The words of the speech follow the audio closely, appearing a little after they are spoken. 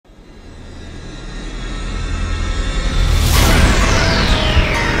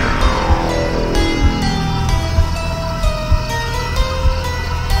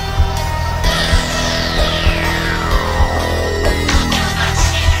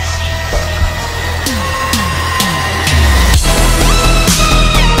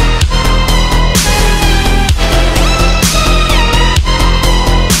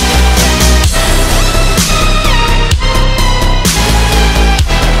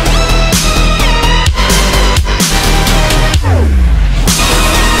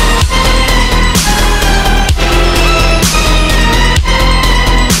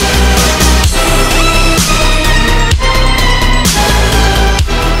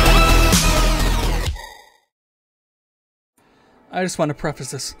I just want to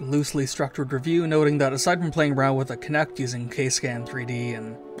preface this loosely structured review noting that aside from playing around with a Kinect using Kscan 3D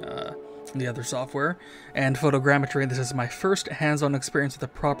and the other software, and photogrammetry, this is my first hands-on experience with a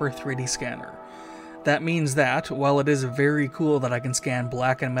proper 3D scanner. That means that, while it is very cool that I can scan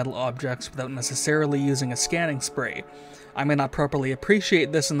black and metal objects without necessarily using a scanning spray, I may not properly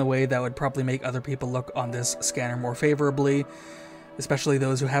appreciate this in the way that would probably make other people look on this scanner more favorably, especially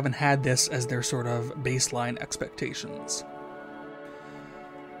those who haven't had this as their sort of baseline expectations.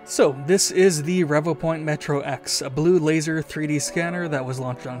 So, this is the Revopoint MetroX, a blue laser 3D scanner that was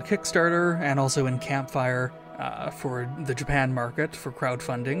launched on Kickstarter and also in Campfire for the Japan market for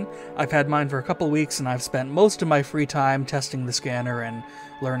crowdfunding. I've had mine for a couple weeks and I've spent most of my free time testing the scanner and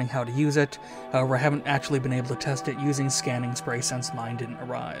learning how to use it. However, I haven't actually been able to test it using scanning spray since mine didn't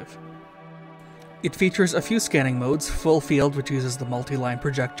arrive. It features a few scanning modes: full field, which uses the multi-line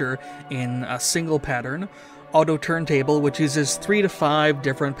projector in a single pattern; auto turntable, which uses 3 to 5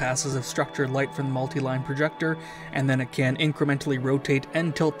 different passes of structured light from the multi-line projector, and then it can incrementally rotate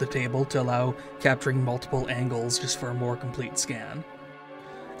and tilt the table to allow capturing multiple angles just for a more complete scan.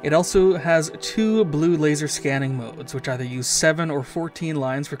 It also has 2 blue laser scanning modes, which either use 7 or 14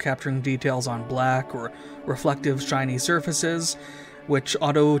 lines for capturing details on black or reflective shiny surfaces, which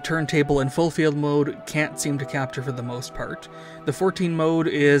auto turntable and full field mode can't seem to capture for the most part. The 14 mode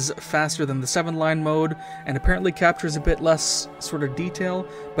is faster than the 7 line mode and apparently captures a bit less sort of detail,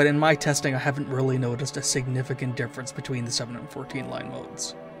 but in my testing I haven't really noticed a significant difference between the 7 and 14 line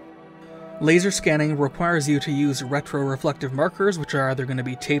modes. Laser scanning requires you to use retro-reflective markers, which are either going to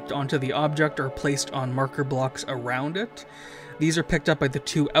be taped onto the object or placed on marker blocks around it. These are picked up by the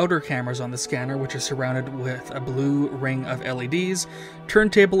 2 outer cameras on the scanner, which is surrounded with a blue ring of LEDs.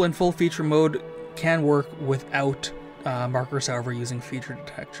 Turntable and full feature mode can work without markers, however, using feature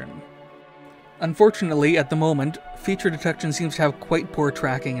detection. Unfortunately, at the moment, feature detection seems to have quite poor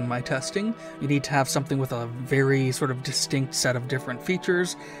tracking in my testing. You need to have something with a very sort of distinct set of different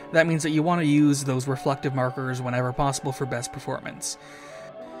features. That means that you want to use those reflective markers whenever possible for best performance.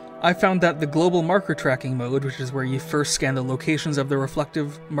 I found that the global marker tracking mode, which is where you first scan the locations of the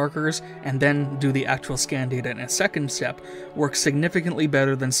reflective markers and then do the actual scan data in a second step, works significantly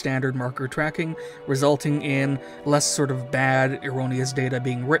better than standard marker tracking, resulting in less sort of bad, erroneous data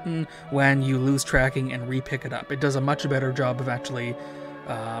being written when you lose tracking and re-pick it up. It does a much better job of actually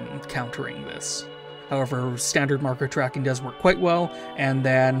countering this. However, standard marker tracking does work quite well, and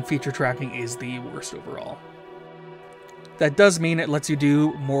then feature tracking is the worst overall. That does mean it lets you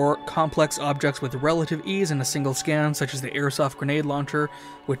do more complex objects with relative ease in a single scan, such as the airsoft grenade launcher,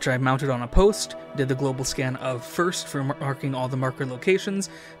 which I mounted on a post, did the global scan of first for marking all the marker locations.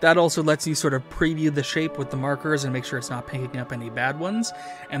 That also lets you sort of preview the shape with the markers and make sure it's not picking up any bad ones,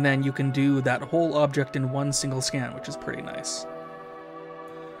 and then you can do that whole object in one single scan, which is pretty nice.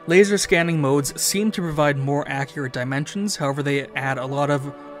 Laser scanning modes seem to provide more accurate dimensions, however they add a lot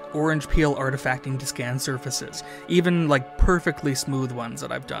of orange peel artifacting to scan surfaces, even like perfectly smooth ones that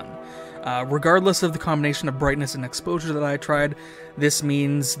I've done. Regardless of the combination of brightness and exposure that I tried, this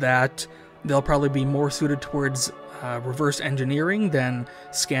means that they'll probably be more suited towards reverse engineering than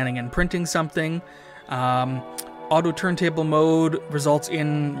scanning and printing something. Auto turntable mode results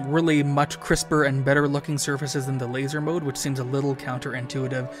in really much crisper and better looking surfaces than the laser mode, which seems a little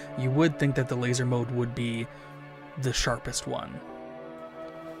counterintuitive. You would think that the laser mode would be the sharpest one.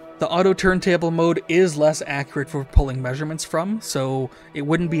 The auto turntable mode is less accurate for pulling measurements from, so it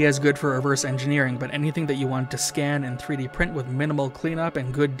wouldn't be as good for reverse engineering, but anything that you want to scan and 3D print with minimal cleanup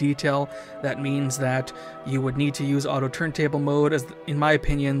and good detail, that means that you would need to use auto turntable mode, as in my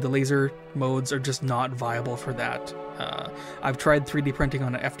opinion, the laser modes are just not viable for that. I've tried 3D printing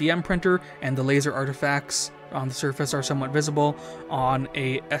on an FDM printer, and the laser artifacts on the surface are somewhat visible. On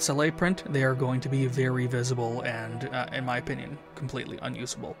a SLA print, they are going to be very visible and, in my opinion, completely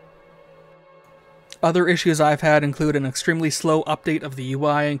unusable. Other issues I've had include an extremely slow update of the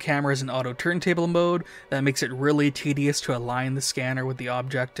UI and cameras in auto turntable mode that makes it really tedious to align the scanner with the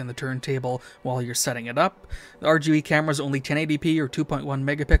object and the turntable while you're setting it up. The RGB camera is only 1080p or 2.1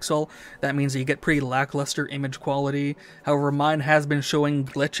 megapixel. That means that you get pretty lackluster image quality. However, mine has been showing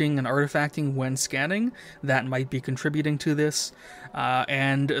glitching and artifacting when scanning. That might be contributing to this.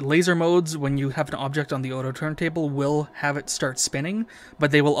 And laser modes, when you have an object on the auto turntable, will have it start spinning, but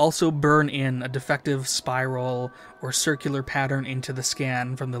they will also burn in a defective spiral or circular pattern into the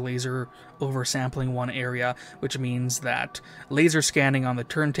scan from the laser oversampling one area, which means that laser scanning on the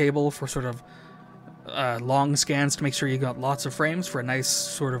turntable for sort of long scans to make sure you got lots of frames for nice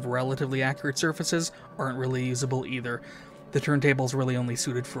sort of relatively accurate surfaces aren't really usable either. The turntable is really only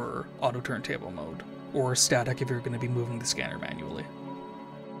suited for auto turntable mode. or static if you're going to be moving the scanner manually.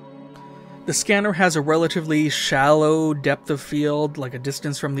 The scanner has a relatively shallow depth of field, like a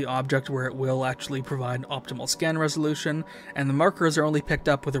distance from the object where it will actually provide optimal scan resolution, and the markers are only picked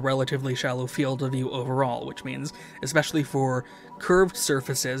up with a relatively shallow field of view overall, which means, especially for curved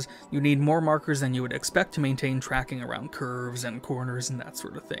surfaces, you need more markers than you would expect to maintain tracking around curves and corners and that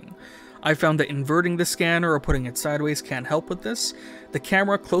sort of thing. I found that inverting the scanner or putting it sideways can help with this. The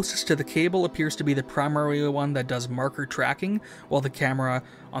camera closest to the cable appears to be the primary one that does marker tracking, while the camera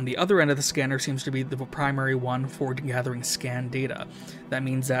on the other end of the scanner seems to be the primary one for gathering scan data. That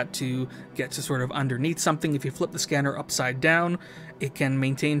means that to get to sort of underneath something, if you flip the scanner upside down, it can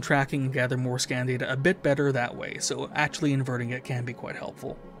maintain tracking and gather more scan data a bit better that way, so actually inverting it can be quite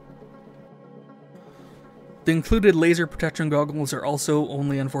helpful. The included laser protection goggles are also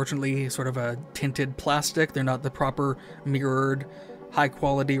only, unfortunately, sort of a tinted plastic. They're not the proper mirrored,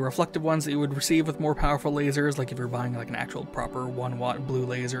 high-quality reflective ones that you would receive with more powerful lasers, like if you're buying like an actual proper 1-watt blue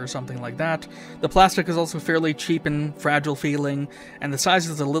laser or something like that. The plastic is also fairly cheap and fragile feeling, and the size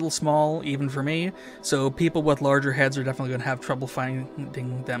is a little small, even for me, so people with larger heads are definitely going to have trouble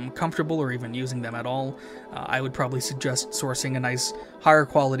finding them comfortable or even using them at all. I would probably suggest sourcing a nice, higher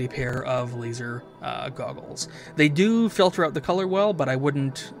quality pair of laser goggles. They do filter out the color well, but I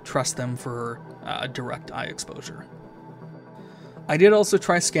wouldn't trust them for direct eye exposure. I did also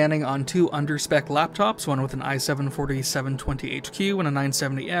try scanning on 2 under-spec laptops, one with an i7-4720HQ and a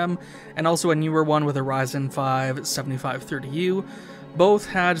 970M, and also a newer one with a Ryzen 5 7530U. Both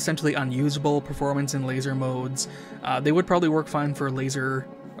had essentially unusable performance in laser modes. They would probably work fine for laser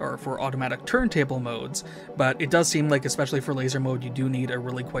or for automatic turntable modes, but it does seem like, especially for laser mode, you do need a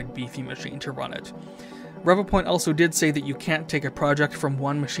really quite beefy machine to run it. Revopoint also did say that you can't take a project from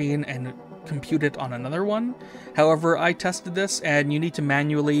one machine and compute it on another one. However, I tested this, and you need to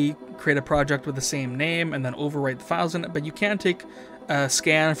manually create a project with the same name and then overwrite the files in it, but you can take a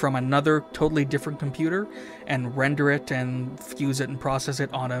scan from another totally different computer and render it and fuse it and process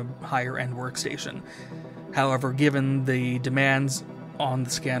it on a higher end workstation. However, given the demands on the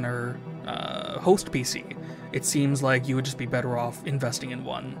scanner host PC, it seems like you would just be better off investing in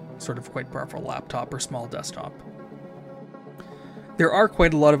one sort of quite powerful laptop or small desktop. There are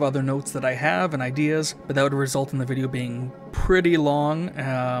quite a lot of other notes that I have and ideas, but that would result in the video being pretty long,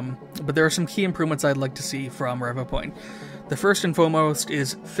 but there are some key improvements I'd like to see from Revopoint. The first and foremost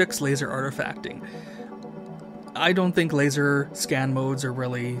is fix laser artifacting. I don't think laser scan modes are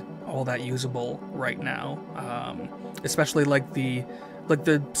really all that usable right now, especially like the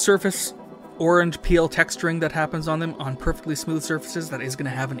surface orange peel texturing that happens on them on perfectly smooth surfaces. That is going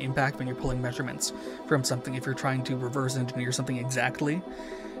to have an impact when you're pulling measurements from something. If you're trying to reverse engineer something exactly,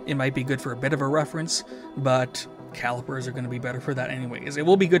 it might be good for a bit of a reference, but calipers are going to be better for that anyways. It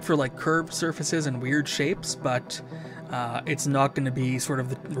will be good for like curved surfaces and weird shapes, but it's not going to be sort of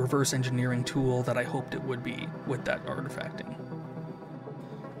the reverse engineering tool that I hoped it would be with that artifacting.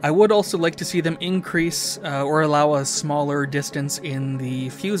 I would also like to see them increase or allow a smaller distance in the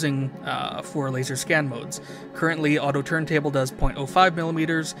fusing for laser scan modes. Currently, auto turntable does 0.05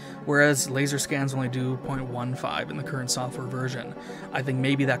 millimeters, whereas laser scans only do 0.15 in the current software version. I think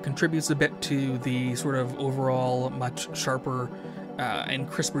maybe that contributes a bit to the sort of overall much sharper and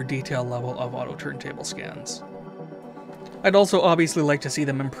crisper detail level of auto turntable scans. I'd also obviously like to see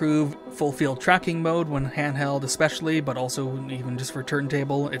them improve full field tracking mode when handheld especially, but also even just for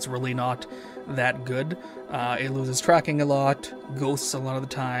turntable, it's really not that good. It loses tracking a lot, ghosts a lot of the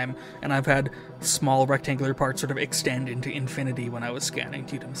time, and I've had small rectangular parts sort of extend into infinity when I was scanning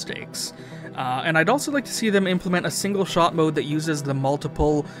due to mistakes. And I'd also like to see them implement a single shot mode that uses the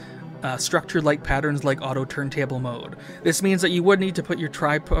multiple structured light patterns like auto turntable mode. This means that you would need to put your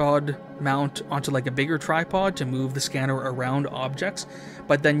tripod mount onto like a bigger tripod to move the scanner around objects,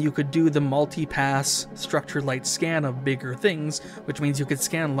 but then you could do the multi-pass structured light scan of bigger things, which means you could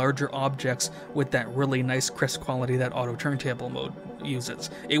scan larger objects with that really nice crisp quality that auto turntable mode uses.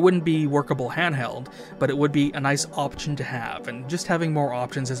 It wouldn't be workable handheld, but it would be a nice option to have, and just having more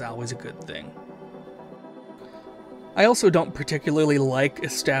options is always a good thing. I also don't particularly like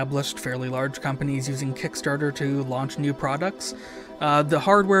established, fairly large companies using Kickstarter to launch new products. The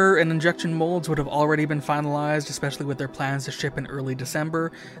hardware and injection molds would have already been finalized, especially with their plans to ship in early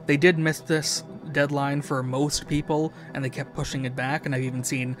December. They did miss this deadline for most people, and they kept pushing it back, and I've even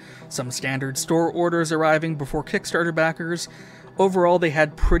seen some standard store orders arriving before Kickstarter backers. Overall, they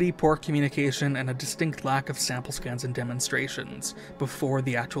had pretty poor communication and a distinct lack of sample scans and demonstrations before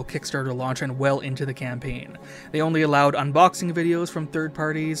the actual Kickstarter launch and well into the campaign. They only allowed unboxing videos from third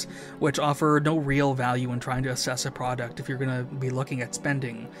parties, which offer no real value in trying to assess a product if you're going to be looking at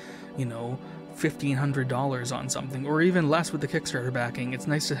spending, you know, $1,500 on something, or even less with the Kickstarter backing. It's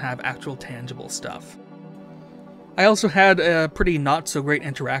nice to have actual tangible stuff. I also had a pretty not-so-great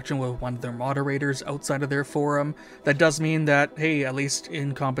interaction with one of their moderators outside of their forum. That does mean that, hey, at least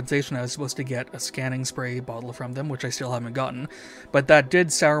in compensation I was supposed to get a scanning spray bottle from them, which I still haven't gotten. But that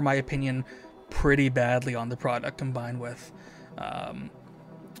did sour my opinion pretty badly on the product, combined with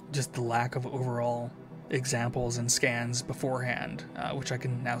just the lack of overall examples and scans beforehand, which I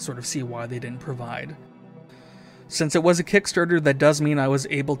can now sort of see why they didn't provide. Since it was a Kickstarter, that does mean I was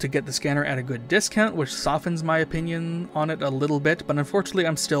able to get the scanner at a good discount, which softens my opinion on it a little bit, but unfortunately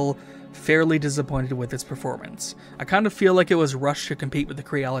I'm still fairly disappointed with its performance. I kind of feel like it was rushed to compete with the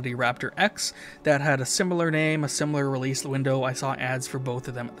Creality Raptor X that had a similar name, a similar release window. I saw ads for both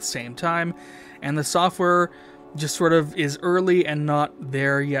of them at the same time, and the software just sort of is early and not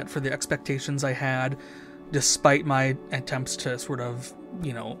there yet for the expectations I had, despite my attempts to sort of,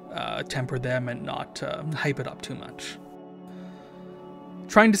 temper them and not hype it up too much.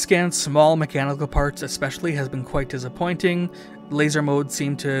 Trying to scan small mechanical parts especially has been quite disappointing. Laser mode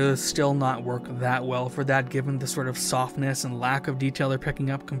seemed to still not work that well for that, given the sort of softness and lack of detail they're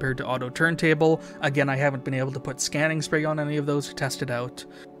picking up compared to auto turntable. Again, I haven't been able to put scanning spray on any of those to test it out.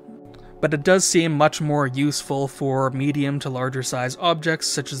 But it does seem much more useful for medium to larger size objects,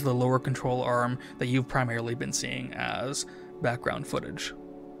 such as the lower control arm that you've primarily been seeing as background footage.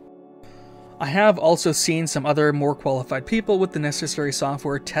 I have also seen some other more qualified people with the necessary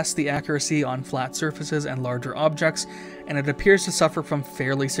software test the accuracy on flat surfaces and larger objects, and it appears to suffer from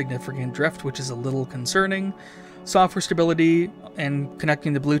fairly significant drift, which is a little concerning. Software stability and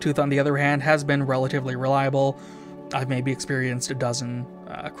connecting to Bluetooth, on the other hand, has been relatively reliable. I've maybe experienced a dozen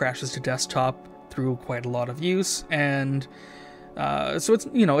crashes to desktop through quite a lot of use, and so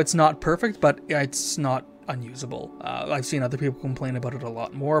it's not perfect, but it's not unusable. I've seen other people complain about it a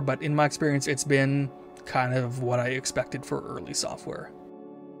lot more, but in my experience it's been kind of what I expected for early software.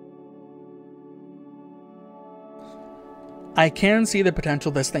 I can see the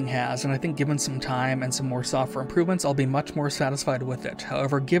potential this thing has, and I think given some time and some more software improvements, I'll be much more satisfied with it.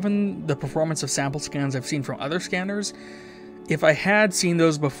 However, given the performance of sample scans I've seen from other scanners, if I had seen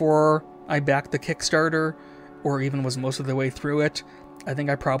those before I backed the Kickstarter, or even was most of the way through it, I think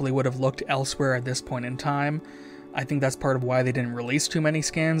I probably would have looked elsewhere at this point in time. I think that's part of why they didn't release too many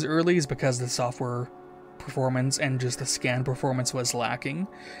scans early, is because the software performance and just the scan performance was lacking.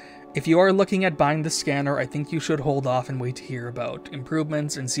 If you are looking at buying the scanner, I think you should hold off and wait to hear about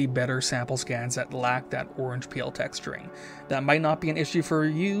improvements and see better sample scans that lack that orange peel texturing. That might not be an issue for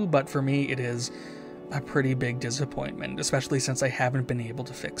you, but for me it is a pretty big disappointment, especially since I haven't been able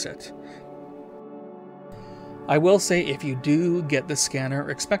to fix it. I will say, if you do get the scanner,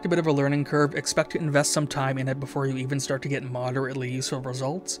 expect a bit of a learning curve, expect to invest some time in it before you even start to get moderately useful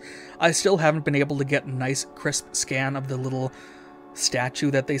results. I still haven't been able to get a nice crisp scan of the little statue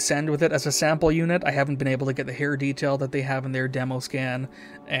that they send with it as a sample unit. I haven't been able to get the hair detail that they have in their demo scan,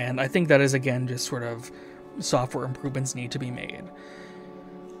 and I think that is again just sort of software improvements need to be made.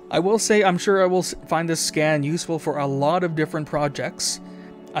 I will say I'm sure I will find this scan useful for a lot of different projects.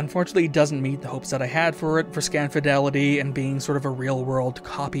 Unfortunately, it doesn't meet the hopes that I had for it, for scan fidelity and being sort of a real-world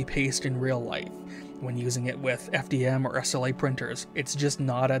copy-paste in real life when using it with FDM or SLA printers. It's just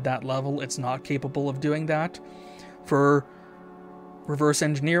not at that level. It's not capable of doing that. For reverse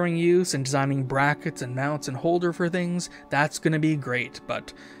engineering use and designing brackets and mounts and holder for things, that's going to be great,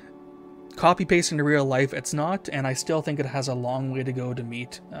 but copy-paste into real life, it's not, and I still think it has a long way to go to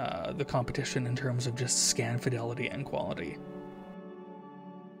meet the competition in terms of just scan fidelity and quality.